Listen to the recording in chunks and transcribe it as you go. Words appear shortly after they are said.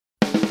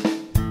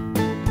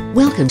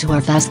Welcome to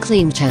our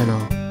FastKlean channel.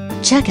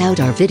 Check out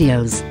our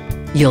videos.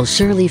 You'll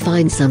surely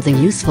find something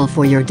useful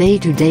for your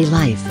day-to-day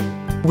life.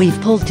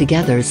 We've pulled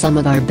together some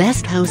of our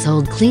best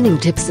household cleaning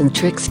tips and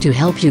tricks to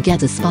help you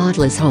get a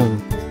spotless home.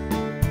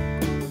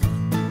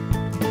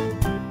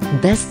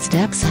 Best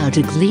steps: how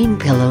to clean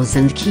pillows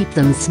and keep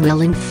them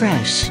smelling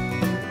fresh.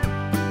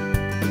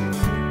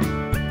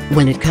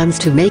 When it comes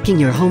to making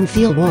your home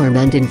feel warm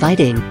and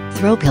inviting,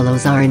 throw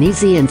pillows are an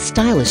easy and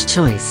stylish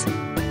choice.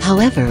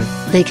 However,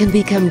 they can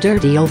become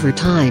dirty over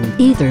time,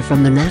 either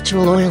from the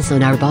natural oils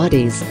on our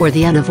bodies or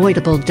the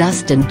unavoidable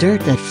dust and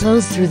dirt that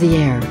flows through the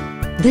air.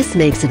 This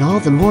makes it all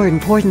the more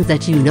important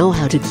that you know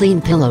how to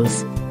clean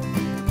pillows.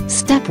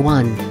 Step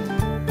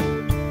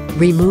 1.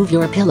 Remove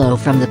your pillow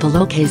from the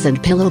pillowcase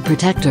and pillow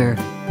protector.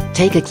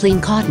 Take a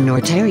clean cotton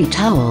or terry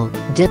towel,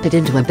 dip it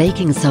into a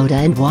baking soda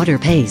and water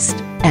paste,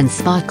 and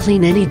spot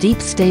clean any deep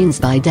stains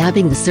by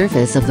dabbing the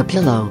surface of the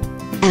pillow.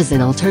 As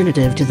an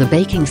alternative to the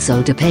baking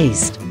soda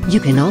paste, you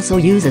can also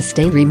use a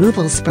stain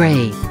removal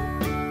spray.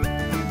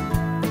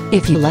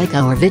 If you like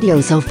our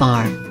video so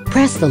far,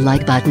 press the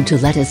like button to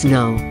let us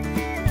know.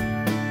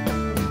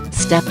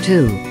 Step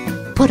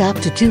 2. Put up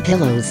to 2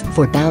 pillows,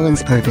 for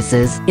balance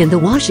purposes, in the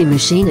washing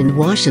machine and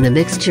wash in a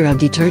mixture of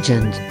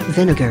detergent,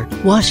 vinegar,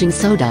 washing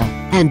soda,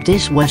 and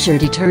dishwasher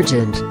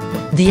detergent.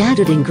 The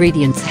added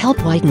ingredients help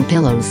whiten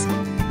pillows.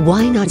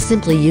 Why not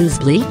simply use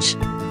bleach?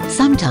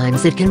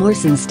 Sometimes it can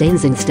worsen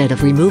stains instead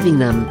of removing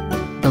them.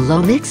 The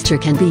low mixture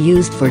can be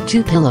used for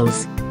 2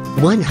 pillows.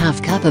 1/2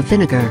 cup of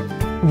vinegar,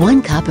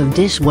 1 cup of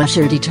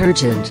dishwasher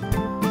detergent,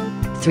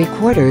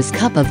 3/4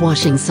 cup of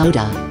washing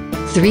soda,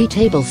 3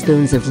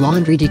 tablespoons of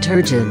laundry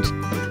detergent.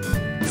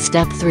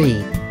 Step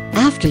 3.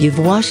 After you've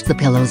washed the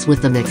pillows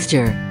with the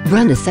mixture,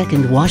 run a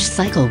second wash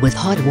cycle with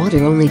hot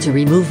water only to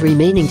remove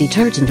remaining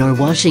detergent or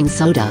washing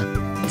soda.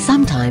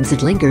 Sometimes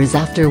it lingers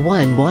after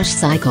one wash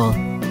cycle.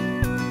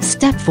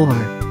 Step 4.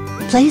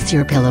 Place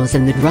your pillows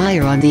in the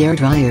dryer on the air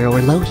dryer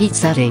or low heat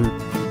setting.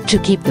 To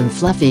keep them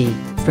fluffy,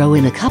 throw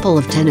in a couple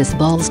of tennis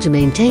balls to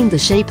maintain the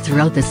shape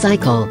throughout the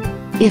cycle.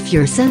 If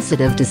you're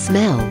sensitive to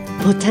smell,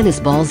 put tennis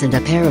balls and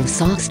a pair of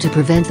socks to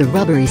prevent the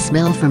rubbery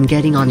smell from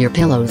getting on your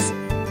pillows.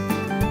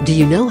 Do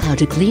you know how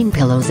to clean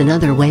pillows in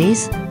other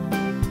ways?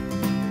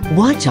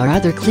 Watch our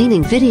other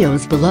cleaning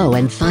videos below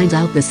and find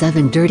out the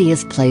 7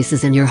 dirtiest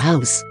places in your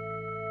house.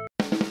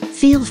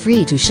 Feel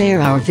free to share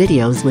our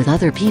videos with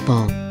other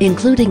people,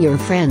 including your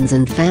friends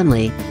and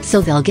family, so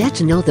they'll get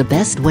to know the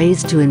best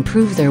ways to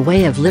improve their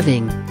way of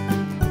living.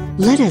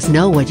 Let us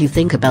know what you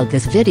think about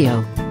this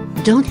video.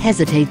 Don't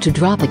hesitate to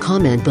drop a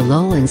comment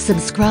below and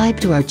subscribe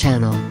to our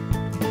channel.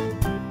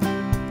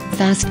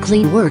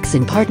 FastKlean works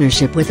in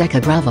partnership with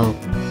Bravo.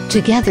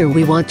 Together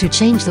we want to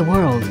change the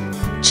world.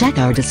 Check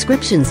our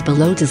descriptions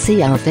below to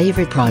see our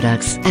favorite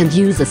products and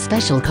use a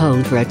special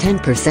code for a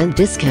 10%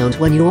 discount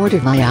when you order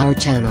via our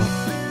channel.